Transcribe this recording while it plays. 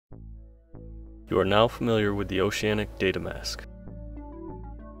You are now familiar with the Oceanic DataMask.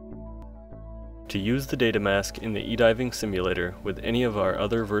 To use the DataMask in the eDiving simulator with any of our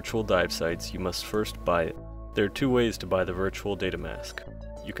other virtual dive sites, you must first buy it. There are two ways to buy the virtual DataMask.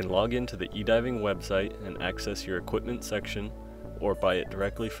 You can log into the eDiving website and access your equipment section, or buy it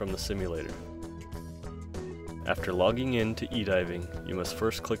directly from the simulator. After logging in to eDiving, you must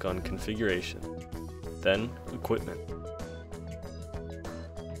first click on Configuration, then Equipment.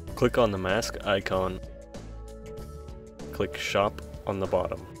 Click on the mask icon, click Shop on the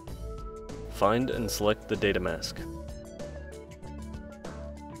bottom. Find and select the DataMask.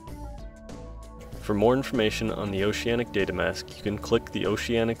 For more information on the Oceanic DataMask, you can click the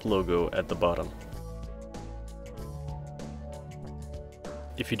Oceanic logo at the bottom.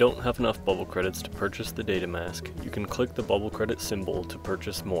 If you don't have enough bubble credits to purchase the DataMask, you can click the bubble credit symbol to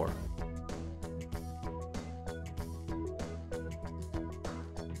purchase more.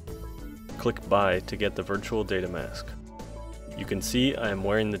 Click Buy to get the virtual DataMask. You can see I am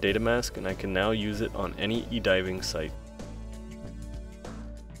wearing the DataMask and I can now use it on any eDiving site.